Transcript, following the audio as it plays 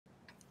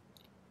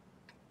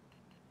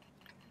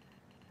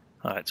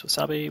Hi, it's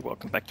Wasabi.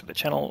 Welcome back to the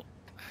channel.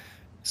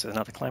 This is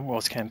another Clan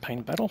Wars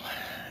campaign battle,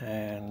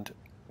 and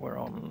we're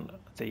on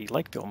the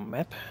Lakeville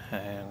map,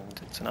 and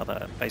it's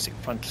another basic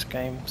front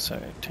game,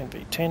 so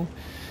 10v10,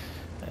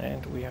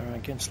 and we are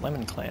against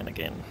LEM0N clan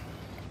again.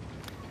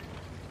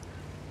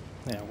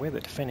 Now, we're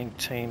the defending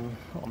team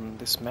on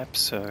this map,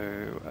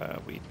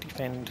 so we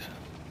defend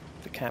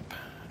the cap,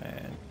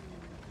 and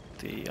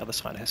the other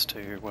side has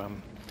to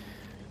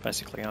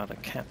basically either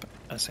cap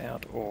us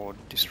out or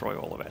destroy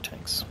all of our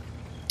tanks.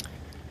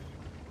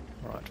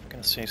 Right, we're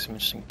going to see some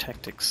interesting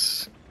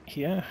tactics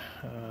here.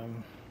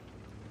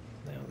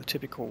 Now, the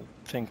typical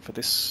thing for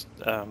this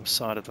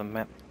side of the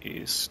map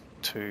is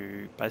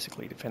to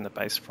basically defend the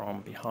base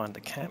from behind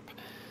the cap.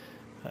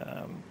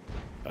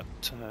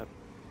 But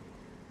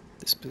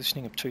this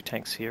positioning of two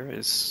tanks here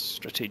is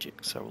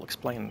strategic, so we'll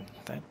explain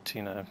that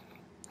in a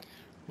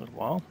little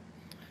while.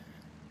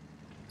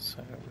 So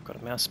we've got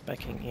a mouse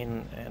backing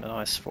in and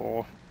an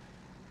IS-4.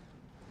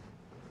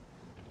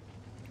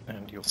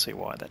 And you'll see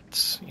why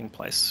that's in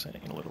place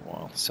in a little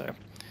while. So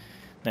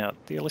now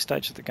the early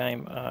stages of the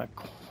game are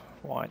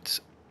quite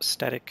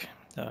static.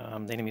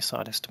 The enemy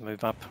side has to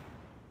move up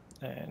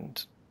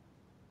and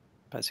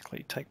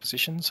basically take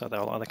position, so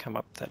they'll either come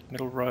up that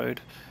middle road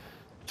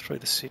through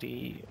the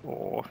city,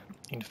 or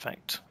in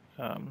fact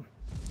up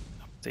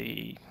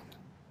the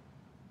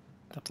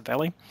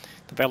valley.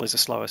 The valley is the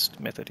slowest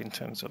method in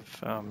terms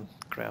of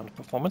ground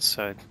performance,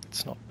 so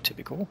it's not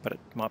typical, but it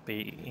might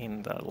be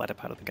in the latter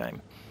part of the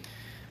game.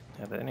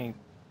 Now, the enemy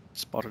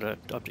spotted an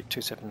object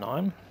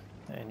 279,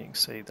 and you can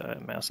see the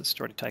mouse has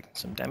already taken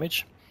some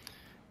damage,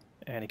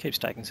 and he keeps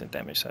taking some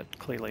damage, so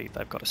clearly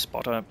they've got a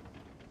spotter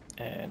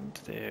and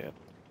they're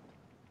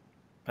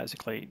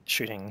basically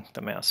shooting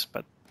the mouse.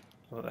 But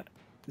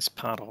this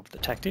part of the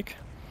tactic.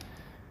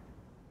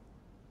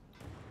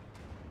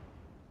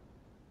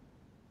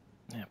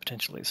 Now,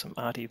 potentially some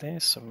arty there,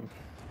 some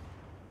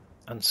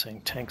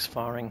unseen tanks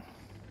firing.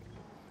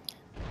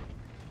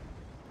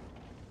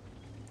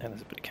 And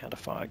there's a bit of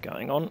counterfire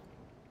going on.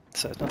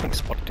 So there's nothing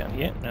spotted down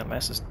here. Now the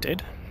mouse is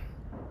dead.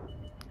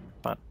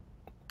 But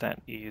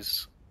that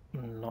is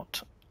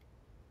not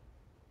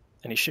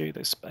an issue.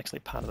 There's actually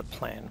part of the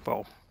plan.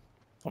 Well,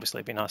 obviously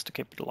it'd be nice to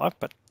keep it alive,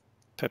 but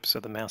the purpose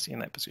of the mouse in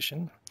that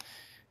position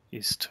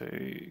is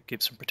to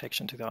give some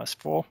protection to the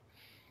IS-4.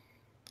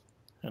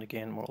 And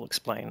again, we'll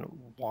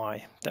explain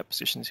why that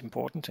position is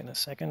important in a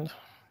second.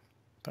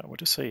 But we'll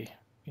just see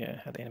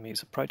how the enemy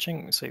is approaching.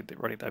 You can see that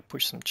already they've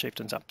pushed some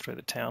chieftains up through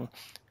the town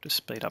to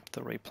speed up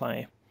the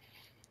replay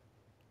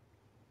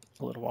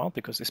a little while,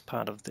 because this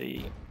part of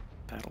the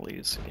battle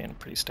is again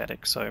pretty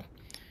static. So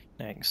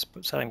now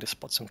you're starting to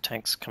spot some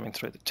tanks coming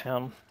through the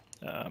town.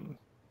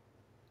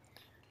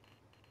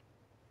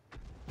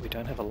 We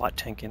don't have a light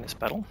tank in this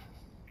battle,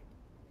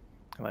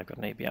 and they've got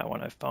an EBR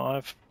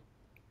 105.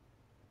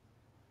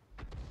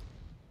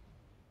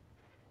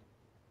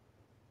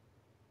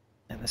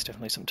 And there's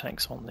definitely some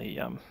tanks on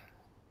the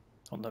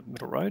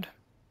middle road,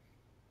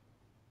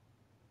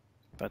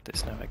 but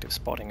there's no active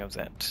spotting of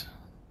that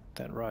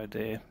road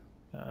there.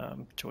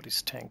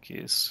 Geordie's tank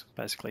is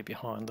basically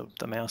behind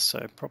the mouse,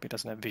 so probably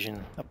doesn't have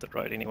vision up the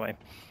road anyway.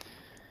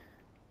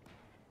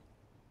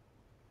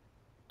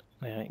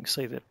 Now you can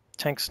see the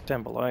tanks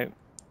down below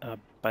are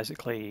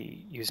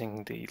basically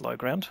using the low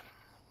ground,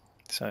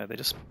 so they're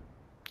just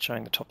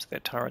showing the tops of their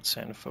turrets,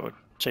 and for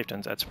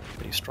chieftains that's a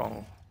pretty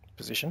strong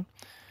position.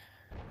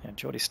 Now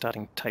Geordie's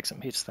starting to take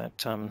some hits.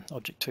 That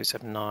object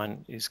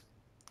 279 is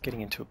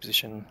getting into a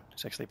position.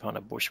 It's actually behind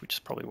a bush, which is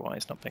probably why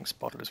he's not being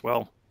spotted as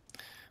well.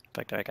 In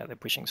fact, okay, they're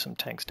pushing some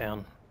tanks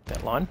down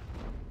that line.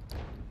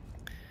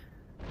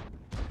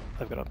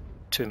 They've got a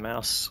 2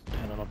 mouse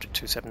and an object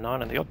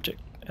 279,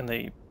 and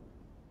the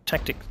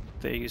tactic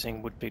they're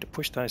using would be to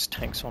push those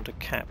tanks onto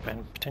cap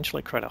and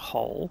potentially create a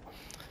hole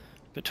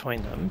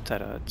between them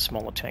that a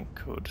smaller tank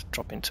could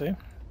drop into.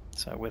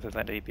 So whether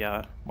that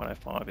EBR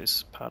 105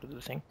 is part of the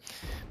thing.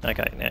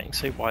 Okay, now you can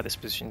see why this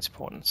position is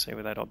important. See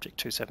where that object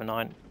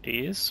 279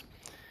 is.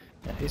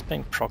 Now he's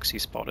being proxy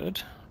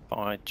spotted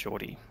by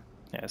Geordie.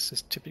 Now this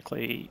is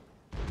typically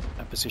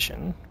a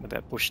position with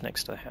that bush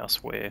next to the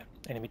house where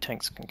enemy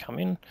tanks can come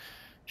in,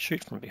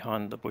 shoot from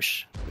behind the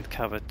bush with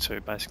cover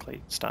to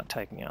basically start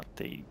taking out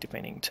the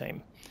defending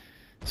team.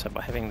 So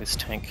by having this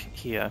tank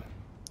here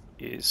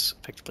is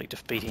effectively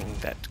defeating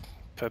that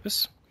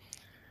purpose.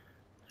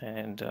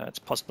 And it's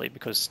possibly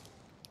because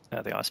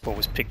the IS-4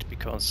 was picked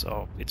because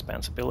of its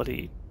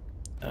bounceability.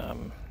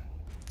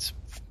 It's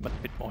a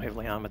bit more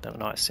heavily armoured than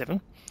an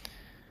IS-7.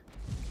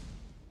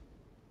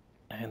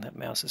 And that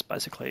mouse is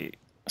basically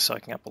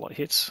soaking up a lot of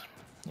hits.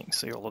 You can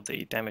see all of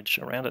the damage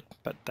around it,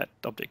 but that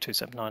object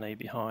 279E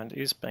behind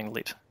is being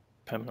lit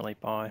permanently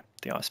by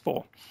the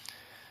IS-4.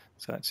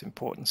 So that's the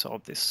importance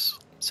of this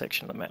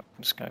section of the map.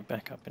 I'm just going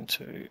back up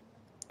into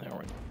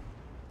our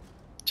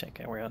check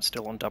out. We are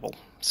still on double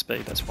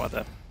speed, that's why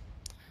the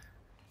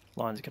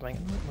lines are coming.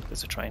 Look,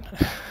 there's a train.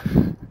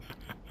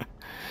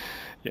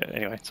 Yeah,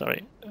 anyway,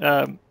 sorry.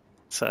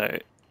 So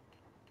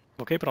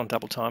we'll keep it on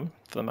double time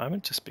for the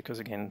moment, just because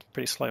again,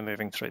 pretty slow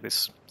moving through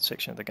this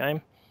section of the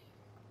game.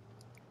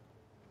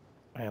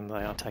 and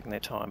they are taking their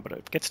time, but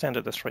it gets down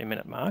to the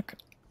 3-minute mark,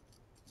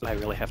 they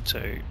really have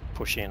to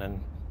push in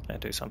and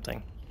do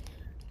something.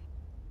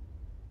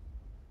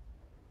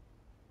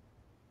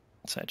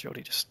 So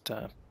Geordie just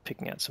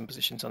picking out some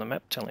positions on the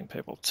map, telling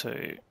people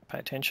to pay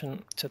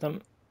attention to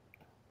them.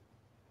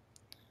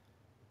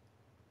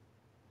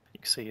 You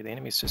can see the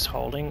enemy's just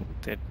holding.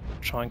 They're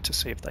trying to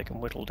see if they can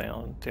whittle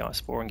down the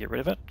I-4 and get rid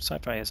of it. So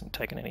far he hasn't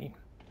taken any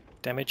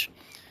damage.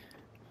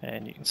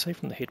 And you can see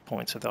from the hit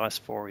points of the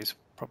I-4 he's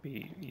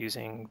probably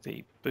using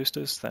the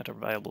boosters that are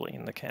available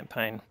in the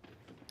campaign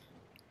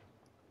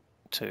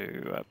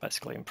to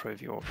basically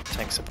improve your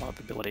tank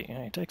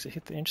survivability. He takes a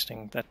hit there.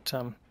 Interesting. That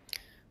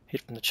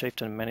hit from the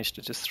Chieftain managed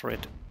to just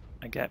thread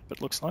a gap,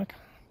 it looks like.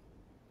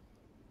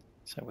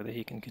 So whether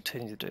he can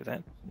continue to do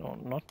that or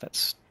not,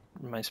 that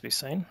remains to be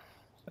seen.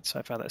 But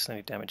so far that's the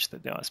only damage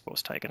that the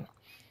I-4's taken.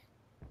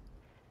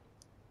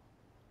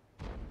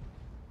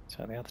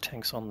 So the other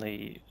tanks on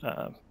the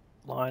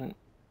line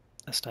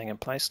are staying in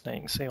place. Now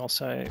you can see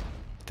also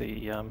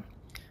the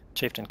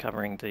Chieftain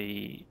covering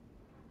the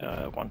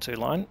 1-2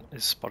 line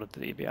has spotted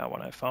the EBR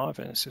 105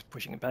 and it's just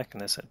pushing it back, and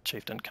there's that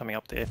Chieftain coming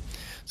up there.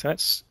 So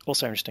that's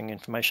also interesting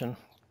information.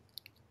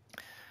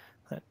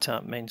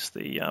 That means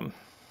the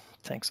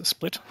tanks are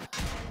split.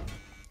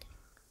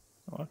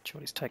 Alright,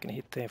 Geordie's taken a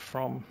hit there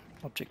from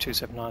Object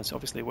 279. He's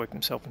obviously worked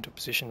himself into a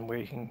position where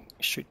he can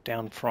shoot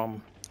down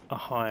from a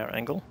higher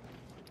angle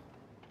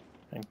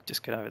and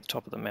just get over the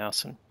top of the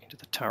mouse and into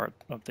the turret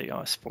of the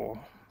IS-4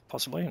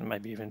 possibly, and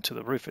maybe even to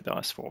the roof of the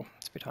IS-4.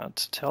 It's a bit hard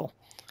to tell.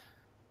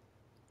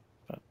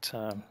 But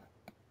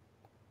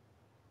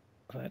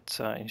that's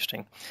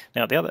interesting.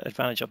 Now the other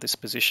advantage of this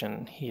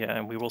position here,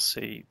 and we will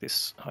see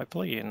this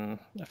hopefully in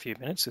a few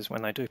minutes, is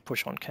when they do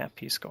push on cap,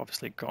 he's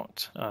obviously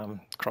got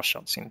cross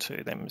shots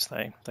into them as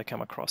they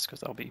come across,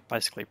 because they'll be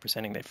basically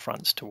presenting their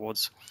fronts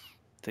towards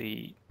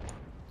the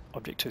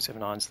Object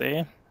 279s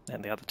there,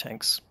 and the other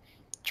tanks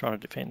trying to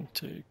defend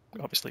to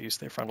obviously use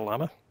their frontal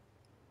armour.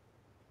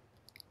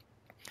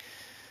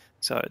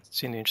 So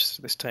it's in the interest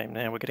of this team.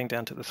 Now we're getting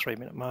down to the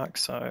 3-minute mark,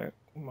 so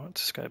we might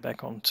just go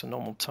back on to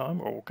normal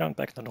time, or going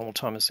back to normal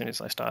time as soon as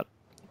they start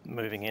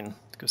moving in,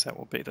 because that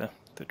will be the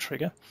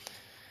trigger.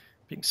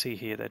 You can see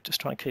here they're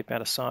just trying to keep out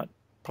of sight,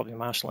 probably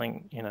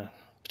marshalling in a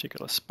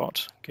particular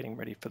spot, getting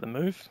ready for the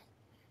move.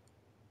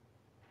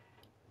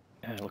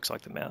 And it looks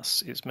like the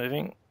mouse is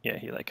moving. Yeah,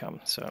 here they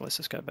come. So let's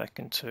just go back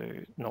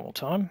into normal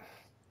time.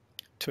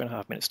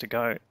 2.5 minutes to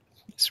go.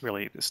 It's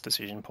really this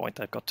decision point.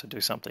 They've got to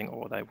do something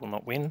or they will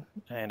not win,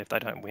 and if they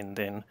don't win,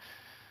 then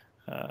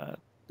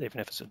even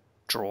if it's a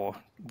draw,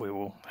 we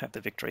will have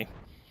the victory.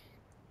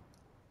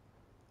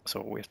 So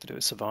all we have to do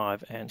is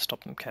survive and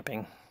stop them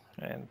capping,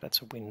 and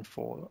that's a win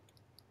for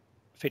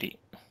FIDDY.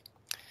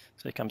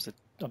 So here comes the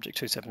Object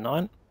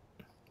 279.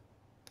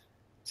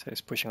 So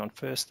he's pushing on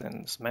first, then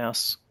there's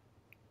mouse.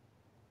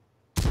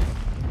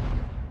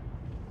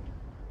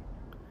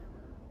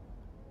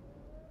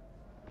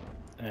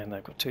 And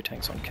they've got 2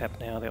 tanks on cap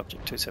now. The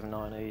Object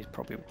 279E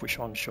probably will push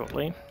on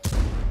shortly.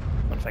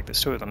 In fact,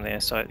 there's 2 of them there,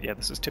 so yeah,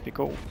 this is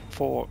typical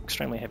for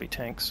extremely heavy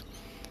tanks.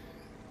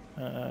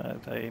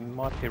 They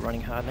might be running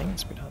hardening,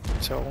 it's a bit hard to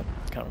tell.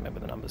 Can't remember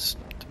the numbers,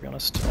 to be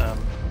honest.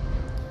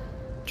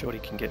 Geordie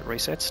can get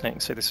resets. Now you can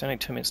see there's only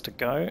 2 minutes to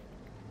go.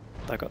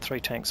 They've got 3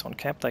 tanks on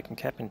cap. They can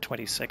cap in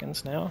 20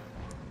 seconds now,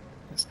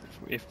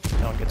 if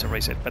no one gets a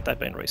reset, but they've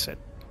been reset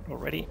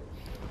already.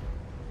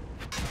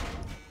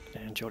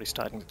 And Geordie's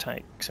starting to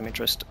take some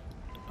interest.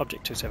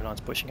 Object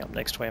 279's pushing up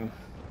next to him,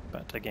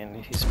 but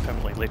again he's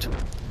permanently lit.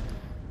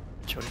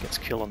 Geordie gets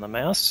kill on the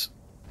mouse.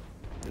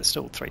 There's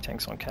still 3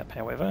 tanks on cap,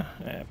 however,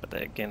 but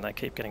they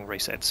keep getting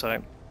reset.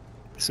 So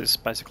this is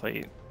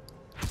basically,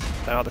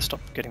 they either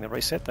stop getting the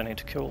reset, they need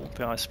to kill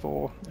the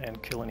IS-4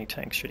 and kill any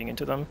tanks shooting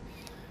into them.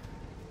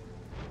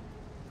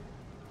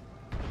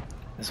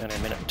 There's only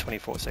 1 minute and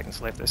 24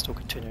 seconds left. They're still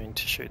continuing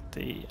to shoot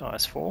the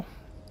IS-4.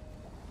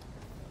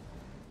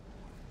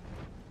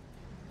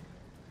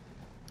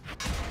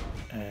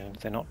 And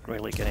they're not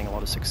really getting a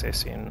lot of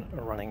success in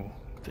running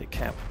the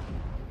cap.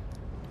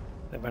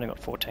 They've only got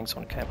 4 tanks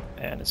on cap,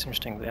 and it's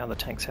interesting, the other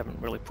tanks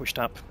haven't really pushed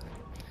up.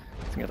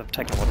 I think they've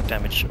taken a lot of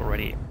damage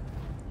already.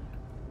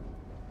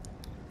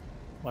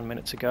 1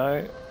 minute to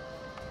go.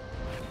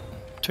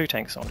 2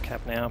 tanks on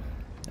cap now,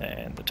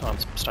 and the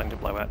time's starting to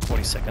blow out.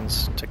 40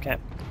 seconds to cap,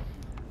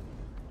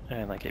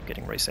 and they keep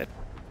getting reset.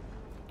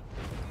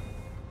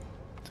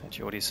 So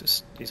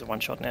Geordie's he's a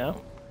 1-shot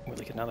now. Will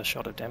he get another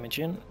shot of damage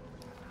in?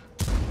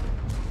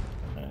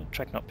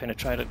 Track not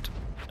penetrated.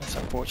 That's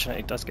unfortunate.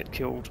 He does get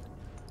killed.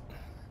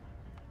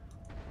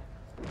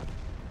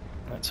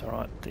 That's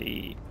alright.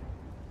 The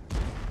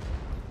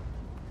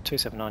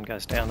 279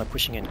 goes down. They're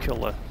pushing in, kill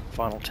the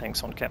final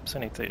tanks on cap. There's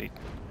only 30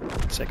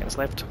 seconds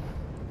left.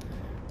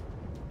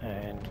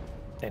 And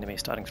the enemy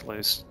is starting to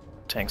lose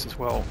tanks as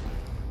well.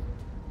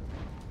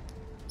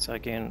 So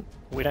again,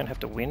 we don't have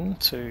to win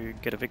to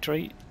get a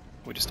victory.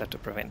 We just have to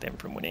prevent them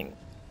from winning.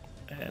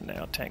 And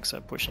our tanks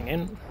are pushing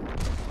in.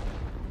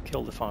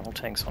 Kill the final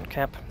tanks on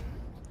cap.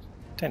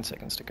 10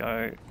 seconds to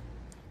go.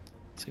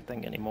 See if they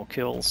can get any more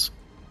kills.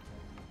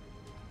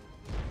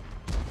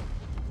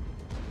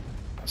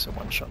 So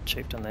one-shot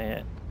chieftain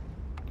there.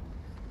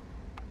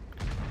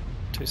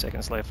 2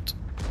 seconds left.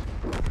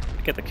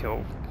 Get the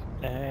kill,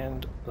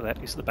 and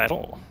that is the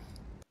battle.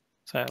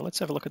 So let's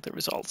have a look at the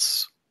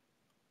results.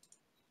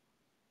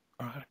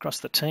 All right, across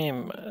the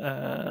team,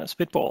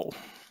 Spitball,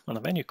 one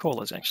of our new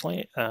callers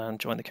actually,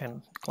 joined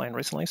the clan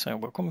recently, so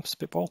welcome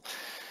Spitball.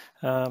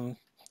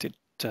 Did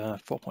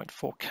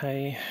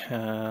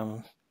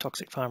 4.4k.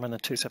 Toxic Farmer in the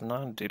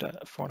 279 did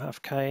a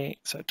 4.5k,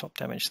 so top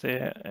damage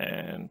there,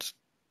 and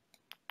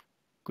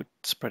good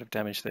spread of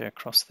damage there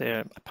across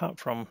there, apart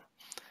from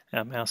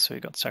our mouse who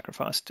got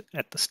sacrificed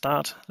at the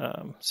start,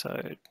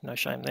 so no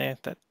shame there.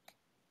 That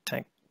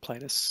tank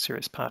played a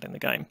serious part in the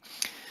game.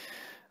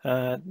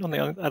 On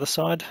the other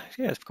side,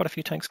 yeah, quite a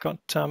few tanks got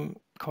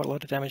quite a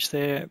lot of damage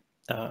there.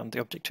 The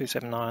Object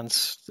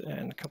 279s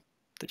and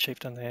the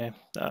Chieftain there.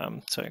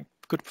 So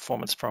good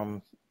performance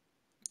from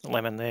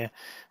LEM0N there.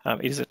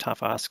 It is a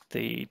tough ask.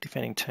 The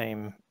defending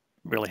team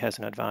really has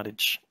an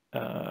advantage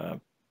at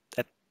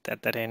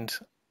that end,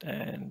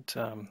 and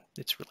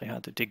it's really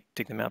hard to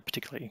dig them out,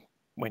 particularly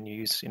when you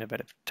use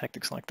innovative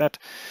tactics like that.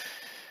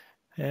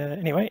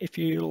 Anyway, if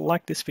you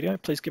like this video,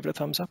 please give it a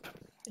thumbs up.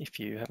 If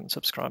you haven't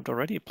subscribed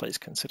already, please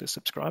consider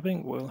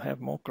subscribing. We'll have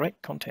more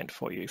great content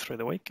for you through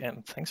the week,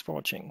 and thanks for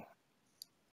watching.